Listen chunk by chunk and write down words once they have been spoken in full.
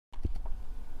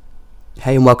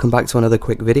Hey and welcome back to another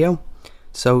quick video.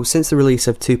 So since the release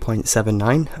of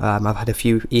 2.79, I've had a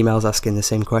few emails asking the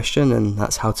same question, and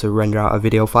that's how to render out a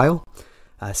video file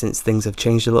since things have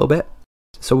changed a little bit.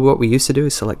 So what we used to do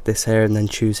is select this here and then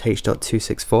choose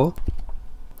H.264.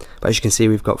 But as you can see,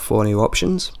 we've got 4 new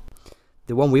options.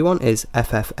 The one we want is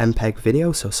FFmpeg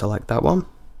video, so select that one.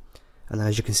 And then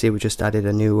as you can see, we just added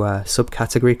a new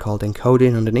subcategory called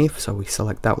encoding underneath, so we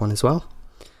select that one as well.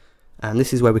 And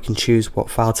this is where we can choose what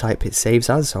file type it saves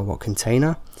as, or what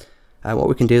container. What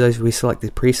we can do is we select the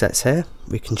presets here.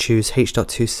 We can choose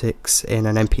H.26 in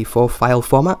an MP4 file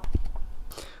format,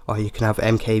 or you can have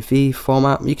MKV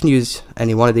format. You can use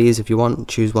any one of these if you want,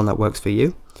 choose one that works for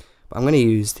you. But I'm going to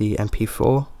use the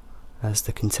MP4 as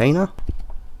the container.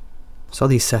 So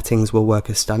these settings will work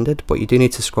as standard, but you do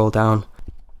need to scroll down.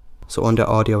 So under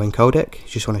audio and codec, you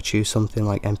just want to choose something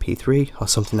like MP3 or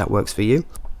something that works for you.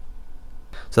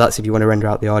 So that's if you want to render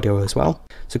out the audio as well.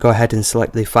 So go ahead and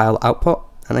select the file output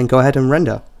and then go ahead and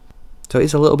render. So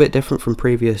it's a little bit different from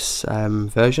previous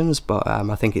versions, but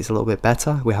I think it's a little bit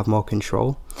better. We have more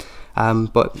control.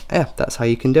 But yeah, that's how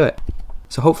you can do it.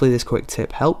 So hopefully this quick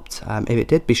tip helped. If it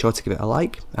did, be sure to give it a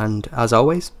like. And as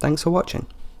always, thanks for watching.